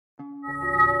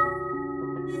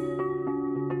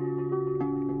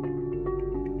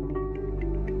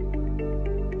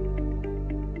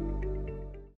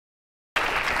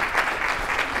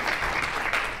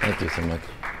much.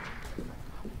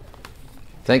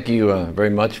 Thank you very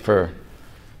much for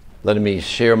letting me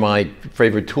share my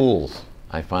favorite tools.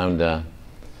 I found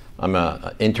I'm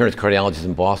an internist cardiologist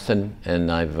in Boston,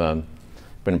 and I've been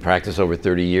in practice over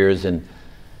 30 years, and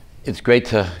it's great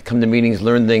to come to meetings,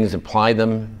 learn things, apply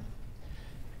them,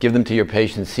 give them to your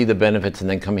patients, see the benefits, and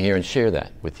then come here and share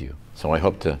that with you. So I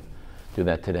hope to do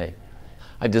that today.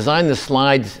 I designed the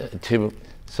slides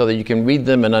so that you can read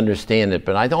them and understand it,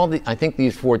 but I think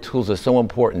these 4 tools are so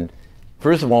important.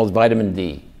 First of all is vitamin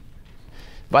D.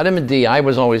 Vitamin D, I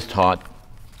was always taught,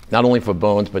 not only for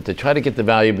bones, but to try to get the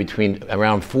value between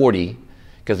around 40,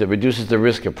 because it reduces the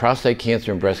risk of prostate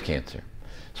cancer and breast cancer.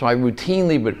 So I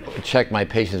routinely would check my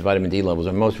patients' vitamin D levels,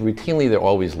 and most routinely they're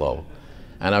always low.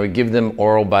 And I would give them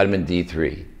oral vitamin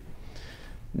D3.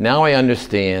 Now I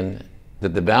understand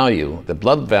that the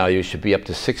blood value should be up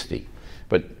to 60.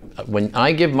 But when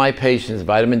I give my patients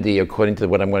vitamin D, according to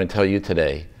what I'm going to tell you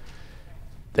today,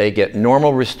 they get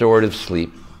normal restorative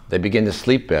sleep. They begin to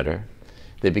sleep better.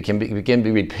 They begin to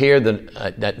be repaired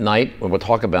at night, and we'll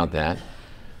talk about that.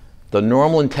 The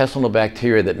normal intestinal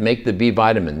bacteria that make the B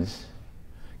vitamins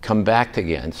come back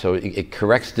again, so it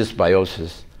corrects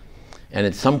dysbiosis. And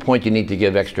at some point you need to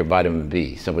give extra vitamin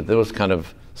B. So with those kind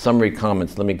of summary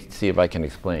comments, let me see if I can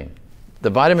explain. The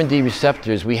vitamin D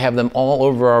receptors, we have them all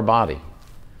over our body.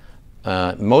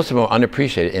 Most of them are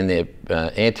unappreciated in the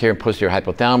anterior and posterior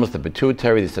hypothalamus, the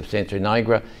pituitary, the substantia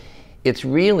nigra. It's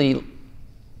really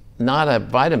not a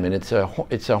vitamin, it's a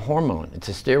hormone. It's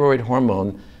a steroid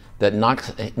hormone that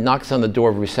knocks on the door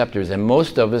of receptors, and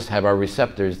most of us have our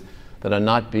receptors that are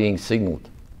not being signaled.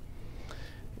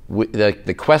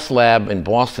 The Quest lab in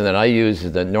Boston that I use,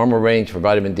 is the normal range for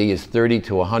vitamin D is 30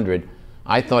 to 100.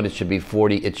 I thought it should be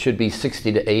 40, it should be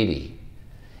 60 to 80.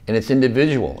 And it's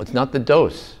individual, it's not the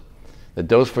dose. The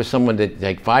dose for someone to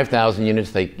take 5,000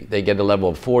 units, they get a level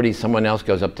of 40, someone else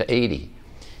goes up to 80.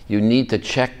 You need to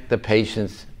check the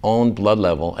patient's own blood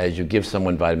level as you give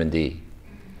someone vitamin D.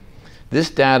 This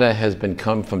data has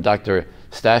come from Dr.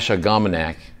 Stasha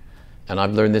Gomenak, and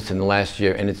I've learned this in the last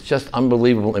year, and it's just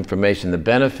unbelievable information, the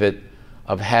benefit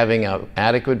of having an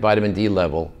adequate vitamin D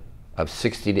level of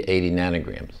 60 to 80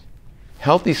 nanograms.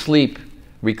 Healthy sleep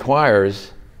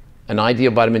requires an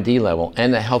ideal vitamin D level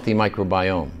and a healthy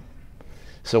microbiome.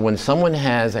 So when someone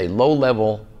has a low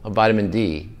level of vitamin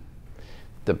D,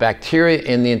 the bacteria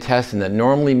in the intestine that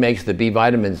normally makes the B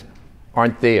vitamins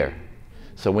aren't there.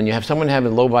 So when you have someone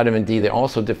having low vitamin D, they're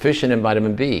also deficient in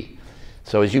vitamin B.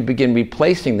 So as you begin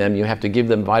replacing them, you have to give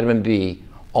them vitamin B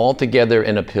all together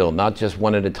in a pill, not just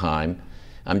one at a time.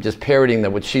 I'm just parroting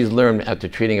what she's learned after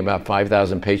treating about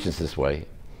 5,000 patients this way.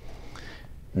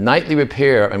 Nightly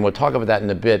repair, and we'll talk about that in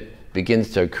a bit, begins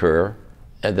to occur.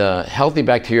 The healthy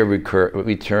bacteria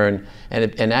return,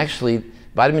 and actually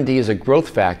vitamin D is a growth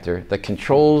factor that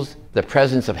controls the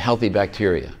presence of healthy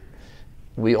bacteria.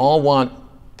 We all want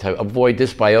to avoid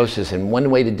dysbiosis, and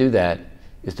one way to do that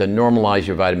is to normalize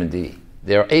your vitamin D.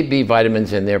 There are 8 B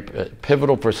vitamins, and they're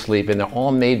pivotal for sleep, and they're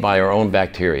all made by our own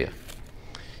bacteria.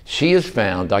 She has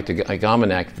found, Dr.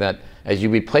 Gomenak, that as you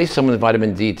replace someone's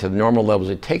vitamin D to the normal levels,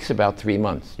 it takes about 3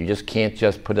 months. You just can't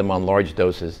just put them on large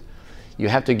doses. You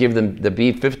have to give them the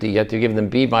B50, you have to give them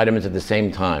B vitamins at the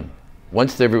same time.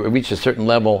 Once they've reached a certain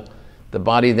level, the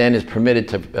body then is permitted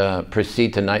to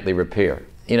proceed to nightly repair.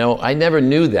 You know, I never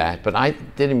knew that, but I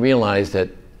didn't realize that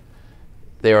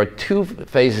there are 2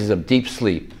 phases of deep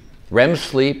sleep, REM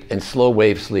sleep and slow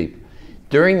wave sleep.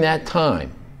 During that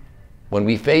time, when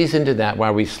we phase into that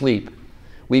while we sleep,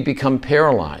 we become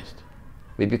paralyzed.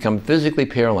 We become physically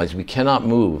paralyzed. We cannot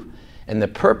move. And the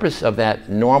purpose of that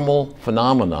normal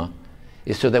phenomena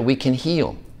is so that we can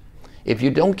heal. If you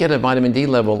don't get a vitamin D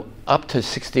level up to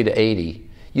 60 to 80,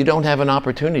 you don't have an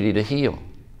opportunity to heal.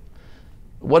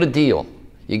 What a deal.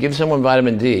 You give someone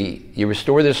vitamin D, you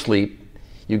restore their sleep,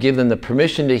 you give them the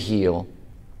permission to heal,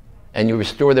 and you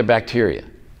restore their bacteria.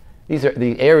 These are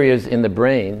the areas in the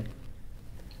brain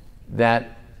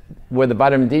where the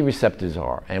vitamin D receptors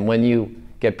are. And when you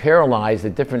get paralyzed, the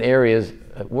different areas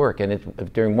work.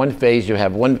 And during one phase you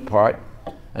have one part,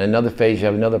 and another phase you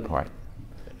have another part.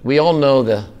 We all know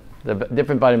the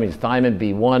different vitamins, thiamine,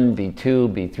 B1,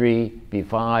 B2, B3,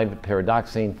 B5,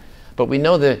 pyridoxine. But we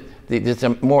know that there's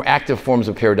some more active forms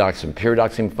of pyridoxine,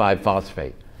 pyridoxine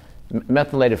 5-phosphate,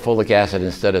 methylated folic acid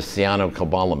instead of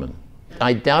cyanocobalamin.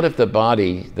 I doubt if the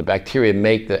bacteria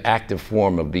make the active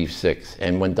form of B6.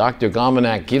 And when Dr.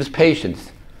 Gomenak gives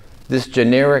patients this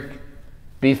generic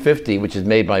B50, which is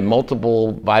made by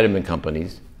multiple vitamin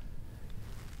companies,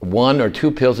 1 or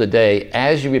 2 pills a day,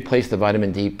 as you replace the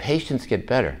vitamin D, patients get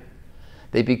better.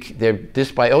 Their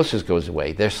dysbiosis goes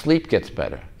away, their sleep gets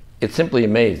better. It's simply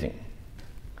amazing.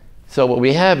 So what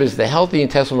we have is the healthy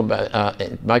intestinal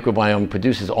microbiome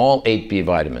produces all 8 B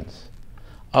vitamins.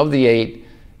 Of the 8,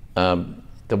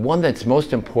 the one that's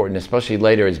most important, especially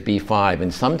later, is B5.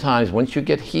 And sometimes once you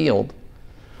get healed,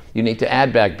 you need to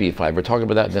add back B5. We're talking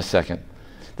about that in a second.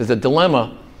 There's a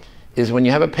dilemma, is when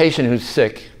you have a patient who's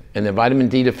sick and they're vitamin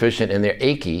D deficient and they're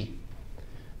achy,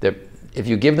 if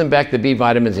you give them back the B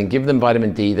vitamins and give them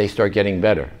vitamin D, they start getting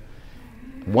better.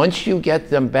 Once you get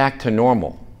them back to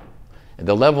normal,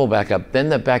 the level back up, then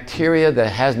the bacteria that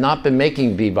has not been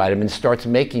making B vitamins starts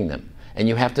making them, and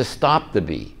you have to stop the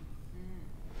B.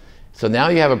 So now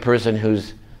you have a person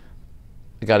who's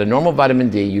got a normal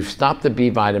vitamin D, you've stopped the B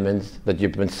vitamins that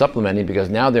you've been supplementing because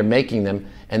now they're making them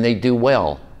and they do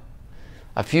well.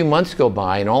 A few months go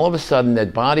by and all of a sudden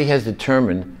that body has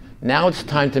determined now it's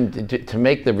time to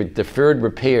make the deferred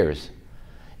repairs,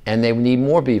 and they need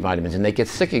more B vitamins and they get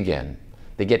sick again.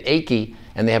 They get achy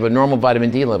and they have a normal vitamin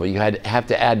D level. You have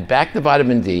to add back the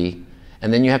vitamin D,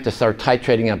 and then you have to start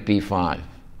titrating up B5.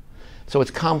 So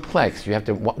it's complex. You have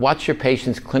to watch your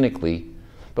patients clinically,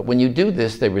 but when you do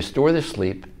this, they restore their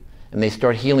sleep and they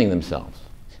start healing themselves.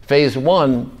 Phase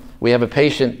 1, we have a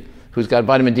patient who's got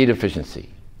vitamin D deficiency.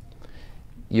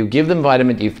 You give them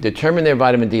you determine their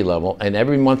vitamin D level, and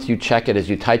every month you check it as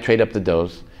you titrate up the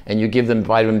dose, and you give them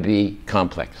vitamin B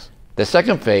complex. The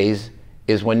second phase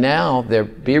is when now they're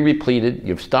B repleted,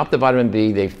 you've stopped the vitamin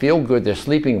B, they feel good, they're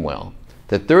sleeping well.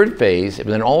 The third phase,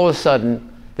 and then all of a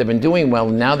sudden, they've been doing well,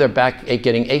 now they're back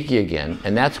getting achy again,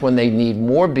 and that's when they need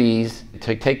more Bs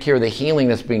to take care of the healing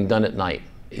that's being done at night.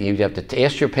 You have to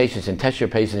ask your patients and test your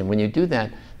patients, and when you do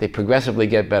that, they progressively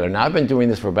get better. Now, I've been doing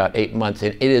this for about 8 months,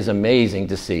 and it is amazing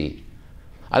to see.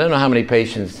 I don't know how many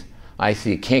patients I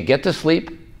see can't get to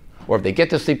sleep, or if they get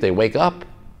to sleep, they wake up,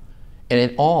 and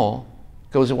it all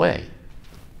goes away.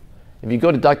 If you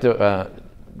go to Dr.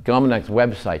 Gomenek's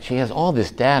website, she has all this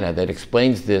data that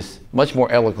explains this much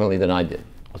more eloquently than I did.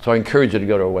 So I encourage you to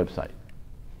go to her website.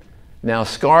 Now,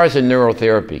 scars and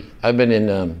neurotherapy. I've been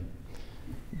in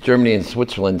Germany and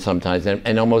Switzerland sometimes,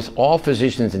 and almost all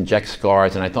physicians inject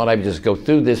scars, and I thought I would just go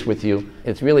through this with you.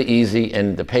 It's really easy,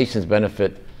 and the patients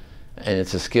benefit, and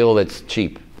it's a skill that's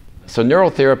cheap. So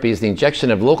neurotherapy is the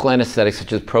injection of local anesthetics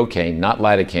such as procaine, not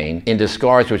lidocaine, into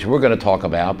scars, which we're going to talk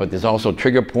about, but there's also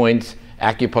trigger points,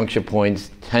 acupuncture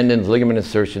points, tendons, ligament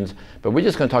insertions, but we're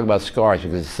just going to talk about scars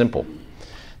because it's simple.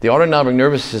 The autonomic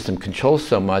nervous system controls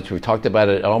so much, we've talked about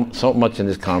it so much in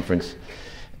this conference.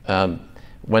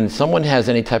 When someone has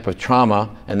any type of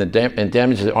trauma and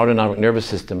damages the autonomic nervous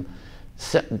system,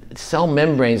 cell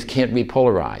membranes can't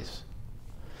repolarize.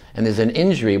 And there's an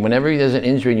injury, whenever there's an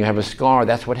injury and you have a scar,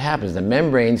 that's what happens. The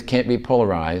membranes can't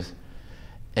repolarize,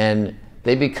 and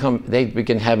they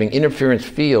begin having interference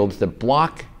fields that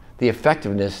block the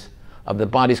effectiveness of the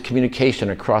body's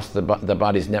communication across the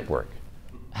body's network.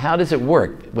 How does it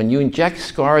work? When you inject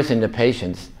scars into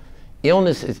patients,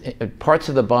 parts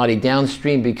of the body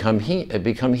downstream become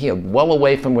healed, well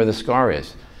away from where the scar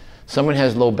is. Someone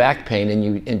has low back pain and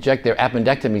you inject their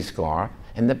appendectomy scar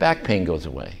and the back pain goes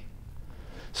away.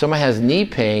 Someone has knee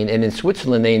pain and in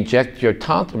Switzerland they inject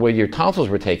where your tonsils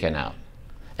were taken out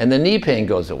and the knee pain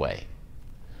goes away.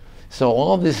 So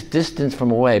all this distance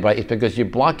from away, it's because you're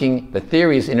blocking the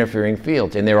theories interfering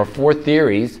fields, and there are 4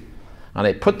 theories, and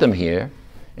I put them here,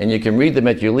 and you can read them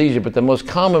at your leisure, but the most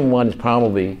common one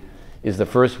is the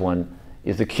first one,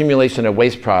 is the accumulation of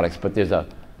waste products, but there's a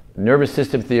nervous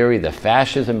system theory, the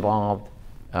fascia is involved,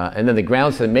 and then the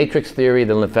grounds to the matrix theory,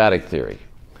 the lymphatic theory.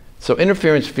 So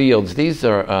interference fields, these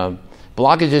are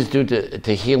blockages due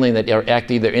to healing that act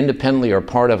either independently or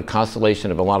part of a constellation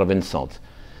of a lot of insults.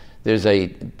 There's a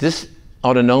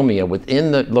dysautonomia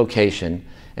within the location,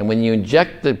 and when you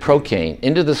inject the procaine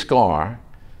into the scar,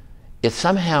 it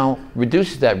somehow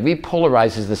reduces that,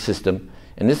 repolarizes the system,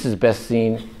 and this is best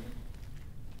seen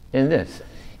in this.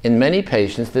 In many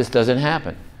patients, this doesn't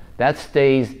happen. That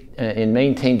stays in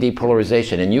maintained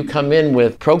depolarization, and you come in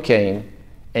with procaine,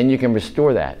 and you can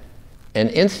restore that. And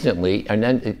instantly, and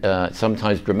then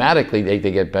sometimes dramatically, they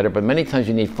get better, but many times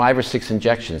you need 5 or 6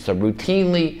 injections. So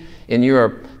routinely in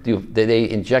Europe, they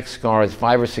inject scars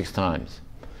 5 or 6 times.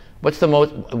 What's the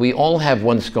most? We all have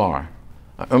one scar,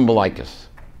 umbilicus.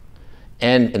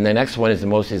 And the next one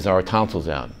is our tonsils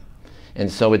out. And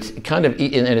so it's kind of,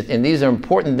 and these are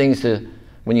important things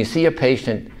when you see a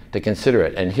patient, to consider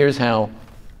it. And here's how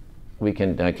we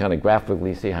can kind of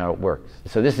graphically see how it works.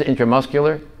 So this is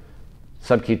intramuscular,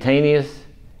 subcutaneous,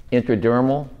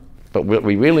 intradermal, but what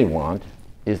we really want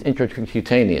is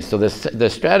intracutaneous. So the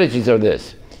strategies are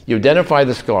this. You identify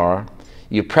the scar,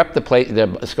 you prep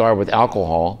the scar with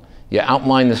alcohol, you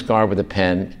outline the scar with a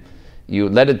pen, you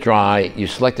let it dry, you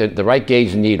select the right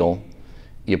gauge needle,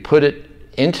 you put it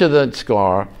into the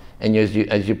scar, and as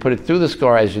you put it through the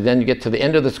scar, as you then get to the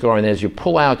end of the scar, and as you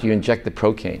pull out, you inject the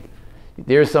procaine.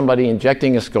 There's somebody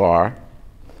injecting a scar,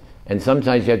 and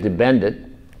sometimes you have to bend it.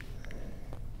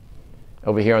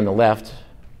 Over here on the left,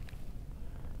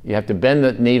 you have to bend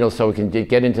the needle so it can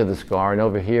get into the scar, and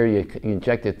over here you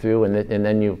inject it through, and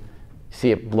then you see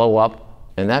it blow up,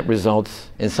 and that results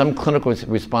in some clinical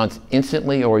response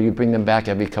instantly, or you bring them back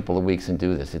every couple of weeks and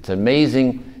do this. It's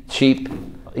amazing, cheap,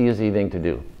 easy thing to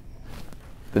do.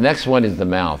 The next one is the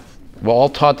mouth. We're all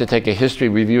taught to take a history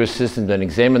review system and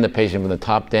examine the patient from the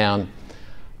top down.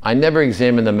 I never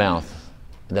examine the mouth.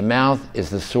 The mouth is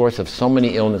the source of so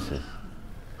many illnesses.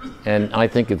 And I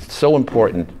think it's so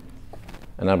important,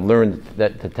 and I've learned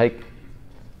that to take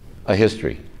a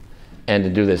history and to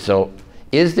do this. So,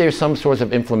 is there some source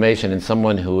of inflammation in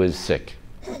someone who is sick?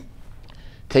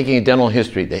 Taking a dental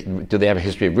history, do they have a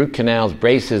history of root canals,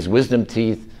 braces, wisdom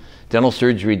teeth, dental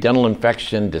surgery, dental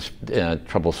infection,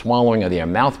 trouble swallowing? Are they a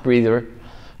mouth breather,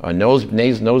 a nose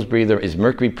breather? Is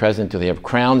mercury present? Do they have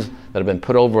crowns that have been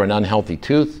put over an unhealthy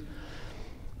tooth?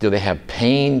 Do they have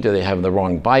pain? Do they have the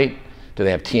wrong bite? Do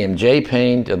they have TMJ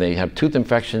pain? Do they have tooth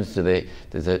infections? Do they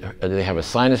have a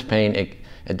sinus pain?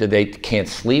 And do they can't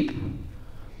sleep?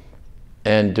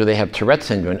 And do they have Tourette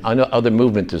syndrome and other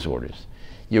movement disorders?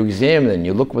 You examine them,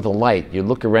 you look with a light, you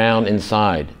look around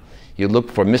inside, you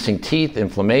look for missing teeth,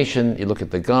 inflammation, you look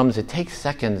at the gums. It takes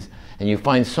seconds, and you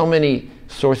find so many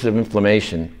sources of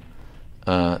inflammation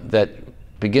that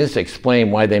begins to explain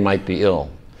why they might be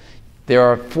ill. There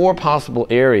are 4 possible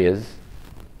areas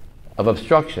of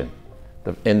obstruction.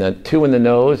 Two in the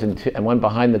nose, and 1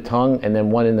 behind the tongue, and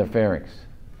then 1 in the pharynx.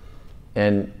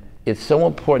 And it's so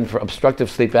important for obstructive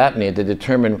sleep apnea to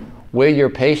determine where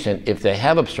your patient, if they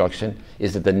have obstruction,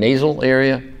 is it the nasal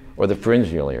area or the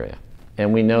pharyngeal area?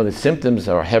 And we know the symptoms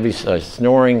are heavy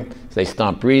snoring, they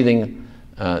stop breathing,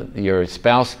 your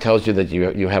spouse tells you that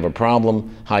you have a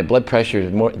problem, high blood pressure,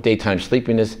 more daytime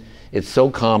sleepiness. It's so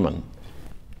common.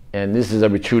 And this is a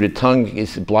retruded tongue,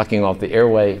 it's blocking off the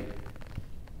airway.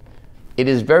 It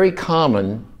is very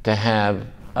common to have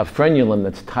a frenulum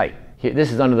that's tight. Here,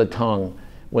 this is under the tongue.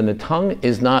 When the tongue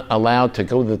is not allowed to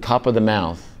go to the top of the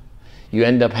mouth, you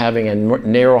end up having a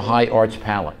narrow, high arch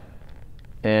palate.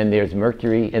 And there's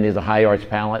mercury, and there's a high arch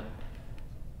palate.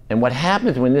 And what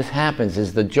happens when this happens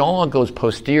is the jaw goes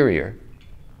posterior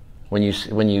when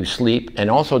you sleep, and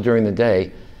also during the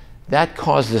day. That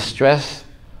causes stress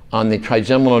on the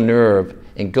trigeminal nerve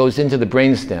and goes into the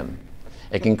brainstem.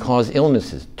 It can cause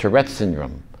illnesses, Tourette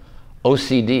syndrome,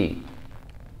 OCD.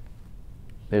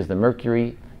 There's the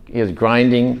mercury, there's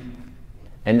grinding.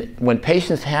 And when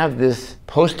patients have this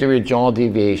posterior jaw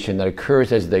deviation that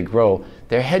occurs as they grow,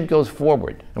 their head goes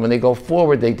forward. And when they go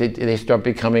forward, they start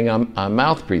becoming a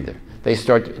mouth breather. They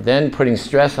start then putting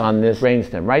stress on this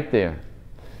brainstem right there.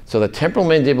 So the temporal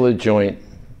mandibular joint,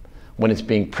 when it's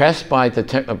being pressed by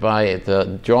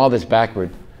the jaw that's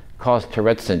backward, cause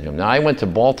Tourette syndrome. Now, I went to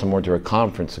Baltimore to a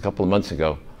conference a couple of months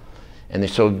ago, and they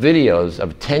showed videos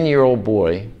of a 10-year-old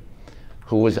boy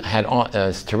who had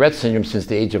Tourette syndrome since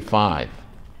the age of 5.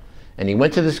 And he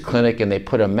went to this clinic, and they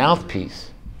put a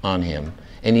mouthpiece on him,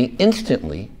 and he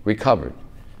instantly recovered,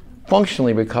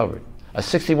 functionally recovered. A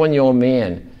 61-year-old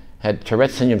man had Tourette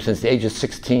syndrome since the age of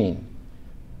 16.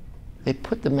 They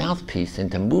put the mouthpiece in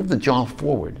to move the jaw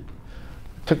forward,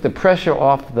 took the pressure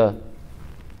off the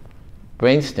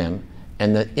brainstem,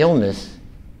 and the illness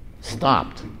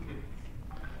stopped.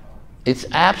 It's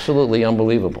absolutely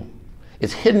unbelievable.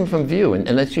 It's hidden from view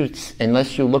unless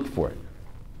you look for it.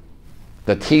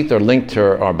 The teeth are linked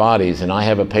to our bodies, and I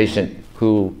have a patient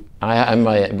who, I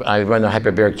run a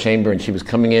hyperbaric chamber, and she was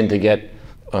coming in to get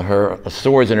her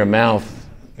sores in her mouth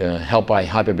helped by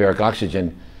hyperbaric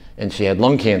oxygen, and she had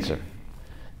lung cancer.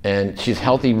 And she's a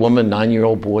healthy woman,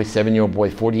 9-year-old boy, 7-year-old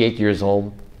boy, 48 years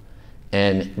old,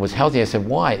 and was healthy. I said,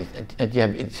 why?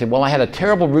 She said, well, I had a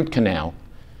terrible root canal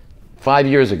 5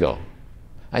 years ago.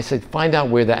 I said, find out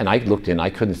where that, and I looked in, I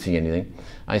couldn't see anything.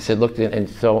 I said, looked in, and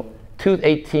so tooth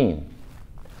 18.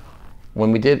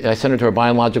 When we did, I sent her to her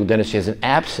biological dentist. She has an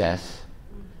abscess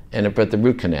at the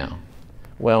root canal.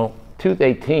 Well, tooth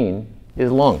 18 is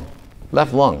lung,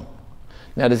 left lung.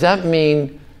 Now, does that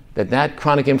mean that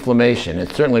chronic inflammation,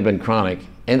 it's certainly been chronic,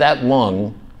 and that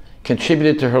lung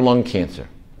contributed to her lung cancer?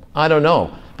 I don't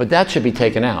know, but that should be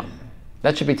taken out.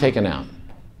 That should be taken out.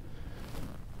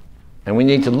 And we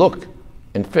need to look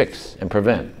and fix and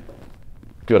prevent.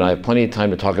 Good, I have plenty of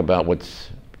time to talk about what's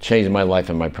changed my life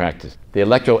and my practice. The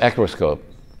Electro Equiscope.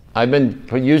 I've been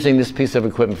using this piece of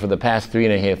equipment for the past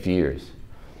 3.5 years.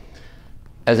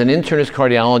 As an internist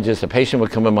cardiologist, a patient would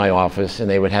come in my office and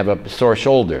they would have a sore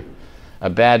shoulder. a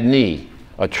bad knee,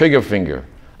 a trigger finger,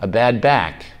 a bad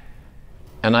back,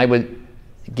 and I would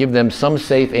give them some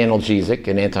safe analgesic,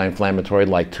 an anti-inflammatory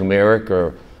like turmeric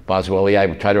or boswellia. I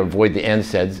would try to avoid the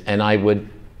NSAIDs, and I would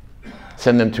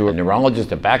send them to a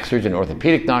neurologist, a back surgeon,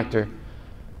 orthopedic doctor.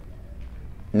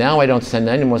 Now I don't send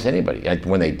almost anybody. I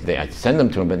send them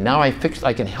to them, but now I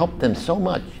can help them so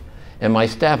much. And my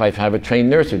staff, I have a trained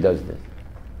nurse who does this.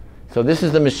 So this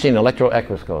is the machine, Electro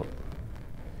Equiscope.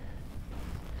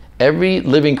 Every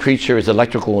living creature is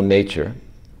electrical in nature.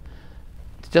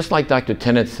 Just like Dr.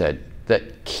 Tennant said, the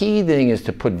key thing is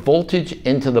to put voltage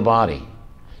into the body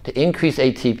to increase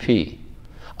ATP.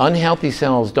 Unhealthy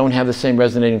cells don't have the same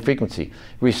resonating frequency,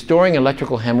 restoring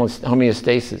electrical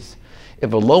homeostasis.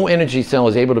 If a low energy cell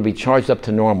is able to be charged up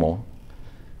to normal,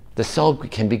 the cell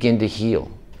can begin to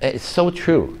heal. It's so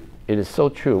true. It is so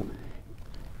true.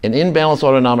 An imbalanced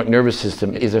autonomic nervous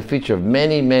system is a feature of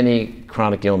many, many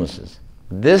chronic illnesses.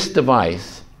 This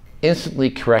device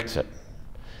instantly corrects it.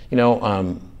 You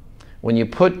know, when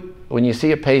you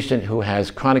see a patient who has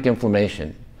chronic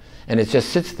inflammation and it just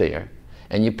sits there,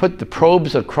 and you put the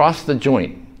probes across the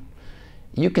joint,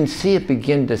 you can see it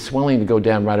begin to swelling to go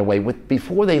down right away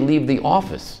before they leave the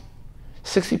office.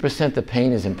 60% the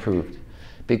pain is improved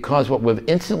because what we've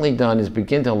instantly done is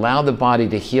begin to allow the body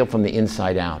to heal from the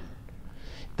inside out.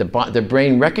 The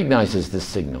brain recognizes this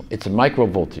signal. It's a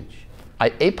microvoltage.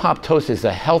 Apoptosis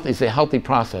is a healthy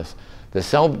process. The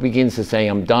cell begins to say,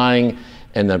 I'm dying,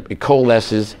 and it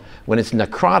coalesces. When it's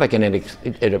necrotic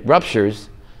and it ruptures,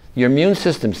 your immune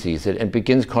system sees it and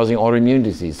begins causing autoimmune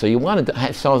disease. So you want to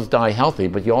have cells die healthy,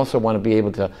 but you also want to be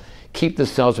able to keep the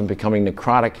cells from becoming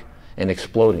necrotic and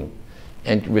exploding.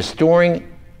 And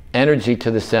restoring energy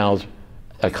to the cells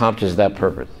accomplishes that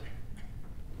purpose.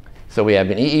 So we have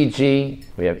an EEG,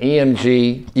 we have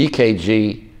EMG,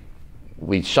 EKG.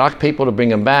 We shock people to bring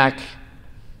them back.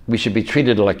 We should be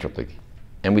treated electrically.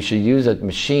 And we should use a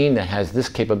machine that has this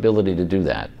capability to do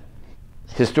that.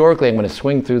 Historically, I'm going to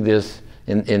swing through this.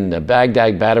 In the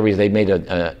Baghdad batteries, they made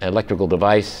an electrical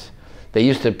device.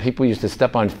 People used to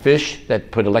step on fish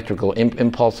that put electrical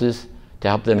impulses to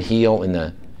help them heal in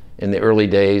the early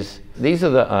days. These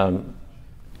are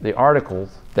the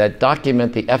articles that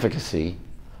document the efficacy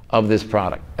of this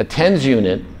product. A TENS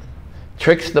unit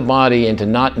tricks the body into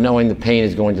not knowing the pain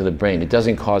is going to the brain. It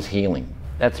doesn't cause healing.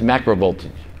 That's macro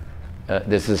voltage.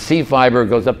 This is C fiber,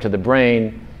 goes up to the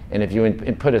brain, and if you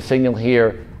put a signal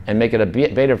here and make it a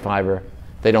beta fiber,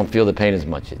 they don't feel the pain as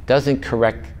much. It doesn't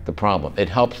correct the problem. It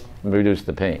helps reduce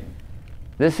the pain.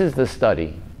 This is the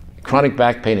study, chronic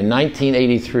back pain in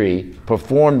 1983,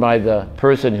 performed by the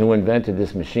person who invented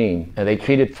this machine. And they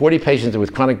treated 40 patients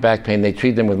with chronic back pain. They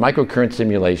treated them with microcurrent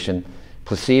stimulation,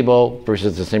 placebo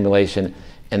versus the simulation.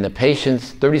 And the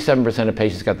patients, 37% of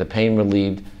patients got the pain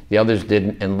relieved, the others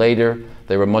didn't, and later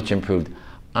they were much improved.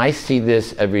 I see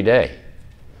this every day.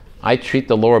 I treat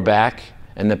the lower back,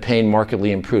 and the pain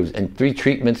markedly improves. And 3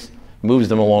 treatments moves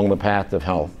them along the path of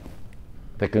health.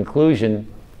 The conclusion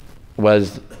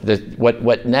was that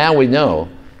what now we know,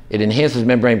 it enhances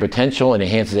membrane potential, it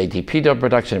enhances ATP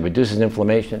production, it reduces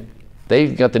inflammation. They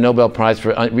got the Nobel Prize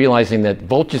for realizing that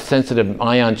voltage-sensitive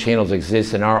ion channels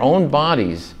exist, and our own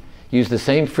bodies use the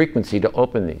same frequency to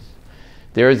open these.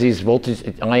 There's these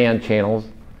voltage ion channels,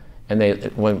 and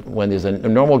when there's a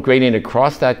normal gradient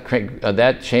across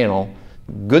that channel,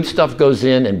 good stuff goes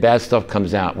in and bad stuff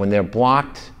comes out. When they're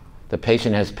blocked, the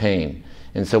patient has pain.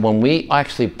 And so when we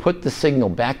actually put the signal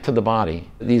back to the body,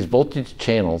 these voltage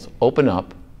channels open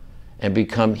up and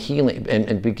become healing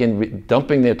and begin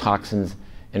dumping their toxins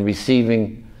and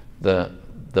receiving the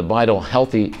vital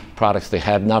healthy products they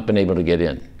have not been able to get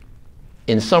in.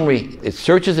 In summary, it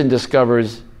searches and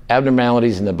discovers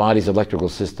abnormalities in the body's electrical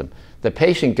system. The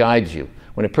patient guides you.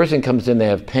 When a person comes in, they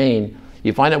have pain,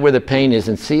 you find out where the pain is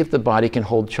and see if the body can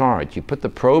hold charge. You put the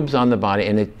probes on the body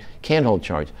and it can hold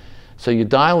charge. So you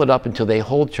dial it up until they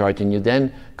hold charge, and you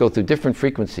then go through different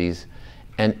frequencies,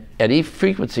 and at each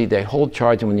frequency they hold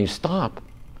charge, and when you stop,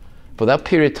 for that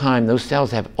period of time, those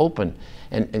cells have opened.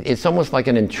 And it's almost like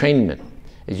an entrainment.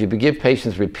 As you give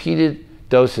patients repeated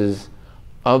doses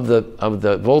of the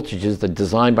voltages that are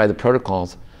designed by the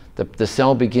protocols, the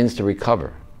cell begins to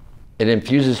recover. It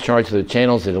infuses charge to the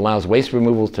channels, it allows waste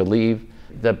removals to leave.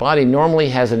 The body normally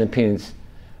has an impedance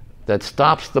that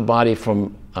stops the body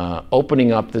from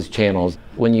opening up these channels.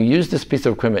 When you use this piece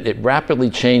of equipment, it rapidly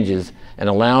changes and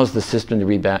allows the system to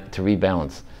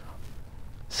rebalance.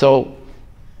 So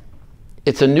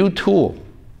it's a new tool.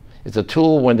 It's a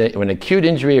tool when acute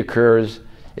injury occurs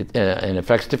and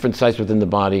affects different sites within the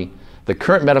body. The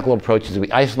current medical approach is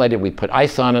we isolate it, we put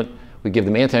ice on it, we give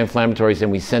them anti-inflammatories,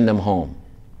 and we send them home.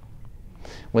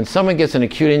 When someone gets an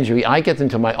acute injury, I get them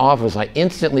to my office, I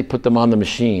instantly put them on the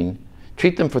machine,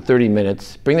 treat them for 30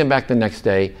 minutes, bring them back the next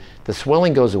day, the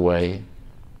swelling goes away,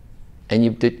 and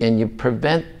you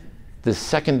prevent the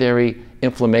secondary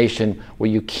inflammation where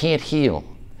you can't heal.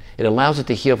 It allows it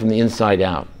to heal from the inside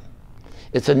out.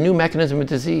 It's a new mechanism of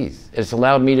disease. It's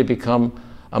allowed me to become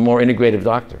a more integrative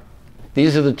doctor.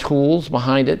 These are the tools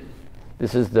behind it.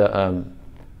 This is the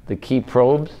key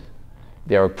probes.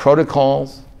 There are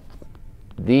protocols.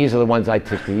 These are the ones I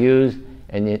typically use,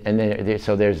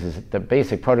 so there's the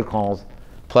basic protocols,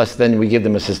 plus then we give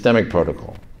them a systemic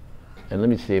protocol. And let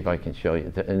me see if I can show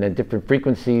you. And then different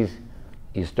frequencies,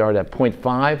 you start at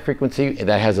 0.5 frequency,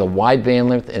 that has a wide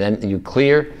bandwidth, and then you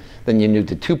clear, then you move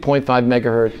to 2.5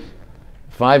 megahertz,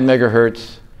 5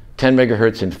 megahertz, 10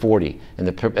 megahertz, and 40. And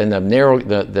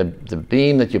the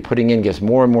beam that you're putting in gets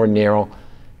more and more narrow,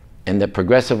 and that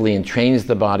progressively entrains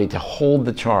the body to hold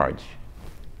the charge.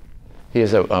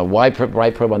 Here's a wide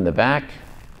right probe on the back.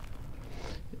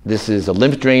 This is a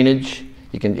lymph drainage.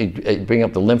 You can bring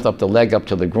up the lymph up the leg, up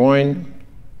to the groin.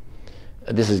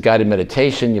 This is guided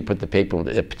meditation. You put the people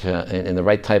in the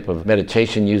right type of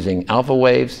meditation using alpha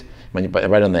waves, when you put it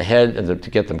right on the head to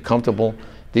get them comfortable.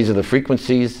 These are the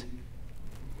frequencies.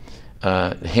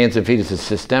 Hands and feet is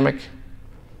systemic.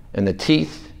 And the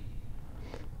teeth.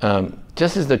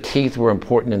 Just as the teeth were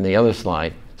important in the other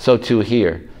slide, so too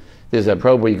here. There's a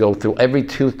probe where you go through every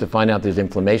tooth to find out there's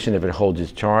inflammation if it holds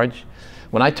its charge.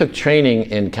 When I took training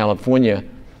in California,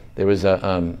 there was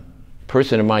a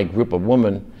person in my group, a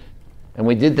woman, and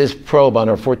we did this probe on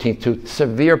her 14th tooth,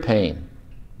 severe pain.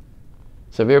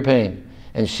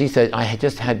 And she said, I had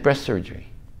just had breast surgery.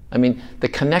 I mean, the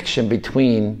connection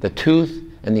between the tooth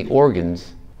and the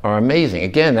organs are amazing.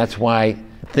 Again, that's why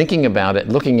thinking about it,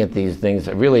 looking at these things,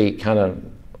 it really kind of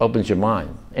opens your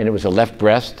mind. And it was a left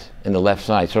breast and the left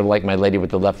side, sort of like my lady with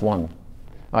the left lung.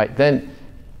 All right, then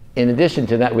in addition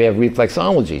to that, we have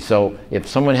reflexology. So if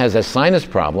someone has a sinus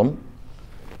problem,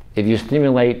 if you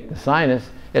stimulate the sinus,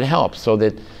 it helps. So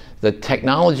that the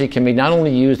technology can be not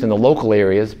only used in the local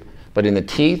areas, but in the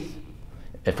teeth,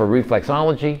 for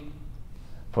reflexology,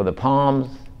 for the palms,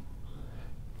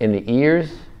 in the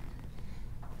ears.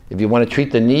 If you want to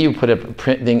treat the knee, you put a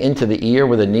thing into the ear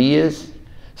where the knee is.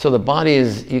 So the body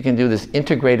is, you can do this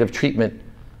integrative treatment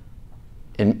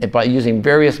by using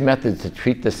various methods to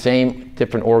treat the same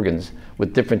different organs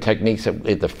with different techniques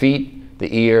at the feet,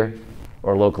 the ear,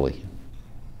 or locally.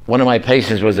 One of my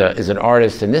patients is an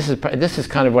artist, and this is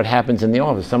kind of what happens in the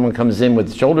office. Someone comes in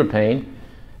with shoulder pain,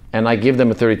 and I give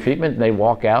them a 30 treatment, and they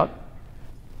walk out.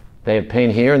 They have pain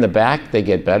here in the back, they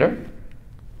get better.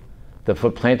 The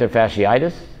foot plantar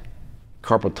fasciitis,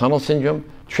 carpal tunnel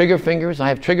syndrome, trigger fingers. I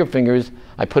have trigger fingers.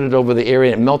 I put it over the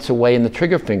area and it melts away, and the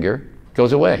trigger finger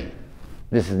goes away.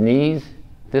 This is knees.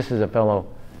 This is a fellow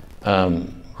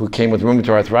who came with rheumatoid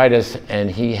arthritis, and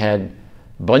he had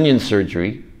bunion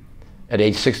surgery at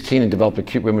age 16 and developed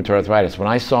acute rheumatoid arthritis. When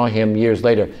I saw him years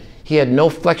later, he had no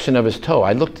flexion of his toe.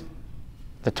 I looked,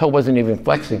 the toe wasn't even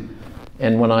flexing.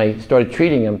 And when I started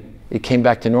treating him, it came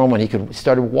back to normal, and he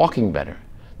started walking better.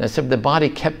 And I said the body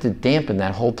kept it dampened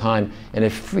that whole time, and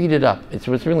it freed it up. It's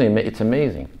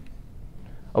amazing.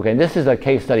 Okay, this is a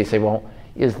case study. Say, well,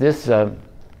 is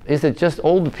it just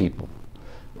older people?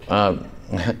 I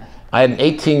had an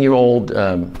 18-year-old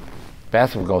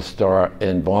basketball star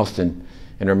in Boston,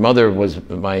 and her mother was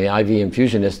my IV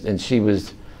infusionist, and she was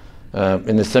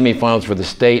in the semifinals for the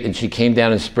state, and she came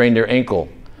down and sprained her ankle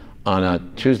on a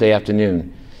Tuesday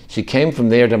afternoon. She came from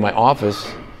there to my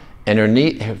office, and her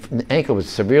ankle was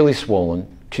severely swollen.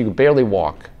 She could barely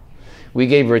walk. We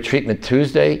gave her a treatment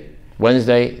Tuesday,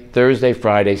 Wednesday, Thursday,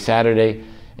 Friday, Saturday,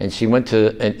 and she went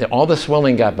and all the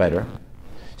swelling got better.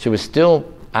 She was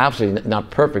still absolutely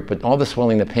not perfect, but all the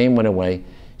swelling, the pain went away.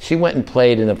 She went and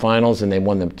played in the finals, and they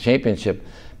won the championship.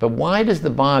 But why does the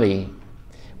body,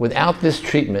 without this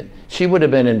treatment, she would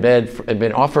have been in bed,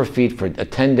 been off her feet for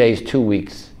 10 days, 2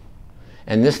 weeks,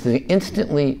 and this thing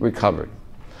instantly recovered.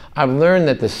 I've learned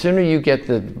that the sooner you get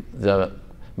the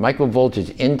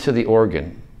microvoltage into the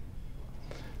organ,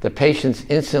 the patients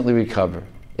instantly recover.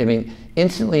 I mean,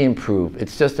 instantly improve.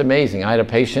 It's just amazing. I had a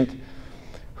patient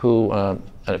who, a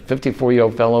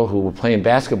 54-year-old fellow who was playing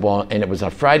basketball, and it was a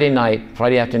Friday night,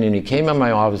 Friday afternoon. He came in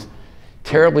my office,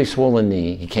 terribly swollen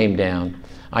knee. He came down.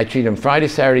 I treated him Friday,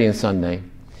 Saturday, and Sunday.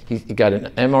 He got an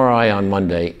MRI on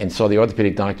Monday and saw the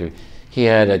orthopedic doctor. He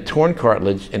had a torn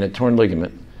cartilage and a torn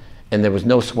ligament, and there was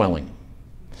no swelling.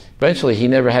 Eventually, he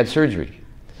never had surgery.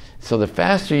 So the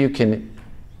faster you can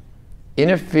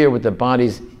interfere with the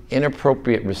body's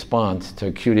inappropriate response to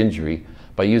acute injury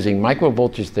by using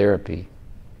microvoltage therapy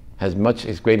has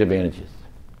great advantages.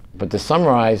 But to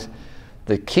summarize,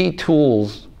 the key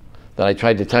tools that I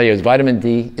tried to tell you is vitamin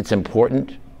D, it's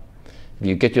important. If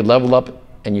you get your level up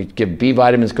and you give B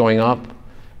vitamins going up,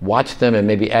 watch them and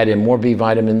maybe add in more B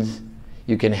vitamins,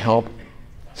 you can help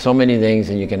so many things,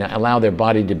 and you can allow their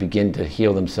body to begin to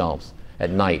heal themselves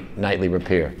at night, nightly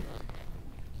repair.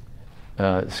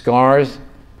 Scars,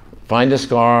 find a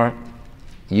scar,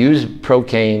 use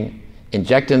Procaine,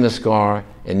 inject in the scar,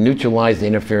 and neutralize the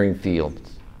interfering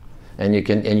fields. And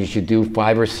you should do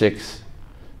 5 or 6.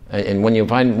 And when you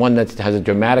find one that has a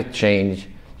dramatic change,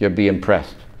 you'll be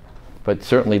impressed. But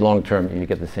certainly long term, you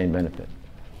get the same benefit.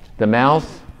 The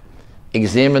mouth,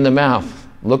 examine the mouth.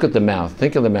 Look at the mouth,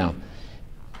 think of the mouth.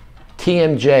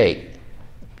 TMJ,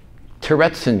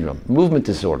 Tourette syndrome, movement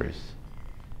disorders.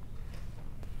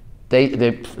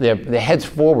 Their head's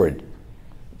forward.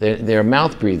 They're a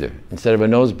mouth breather instead of a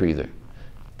nose breather.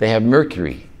 They have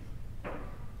mercury.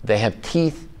 They have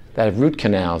teeth that have root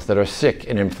canals that are sick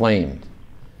and inflamed.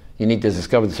 You need to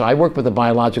discover this. So I work with a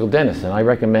biological dentist, and I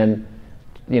recommend,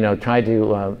 try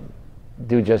to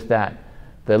do just that.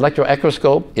 The Electro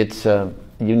Equiscope, it's a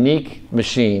unique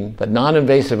machine that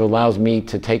non-invasive allows me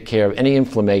to take care of any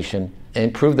inflammation and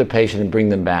improve the patient and bring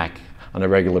them back on a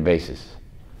regular basis.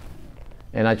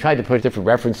 And I tried to put different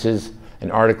references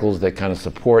and articles that kind of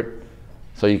support,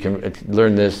 so you can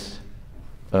learn this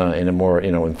in a more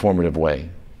informative way.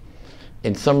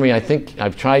 In summary, I think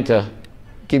I've tried to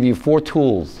give you 4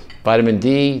 tools: vitamin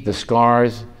D, the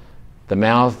scars, the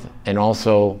mouth, and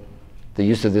also the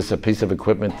use of this piece of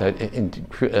equipment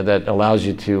that allows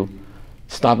you to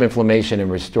stop inflammation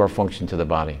and restore function to the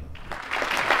body.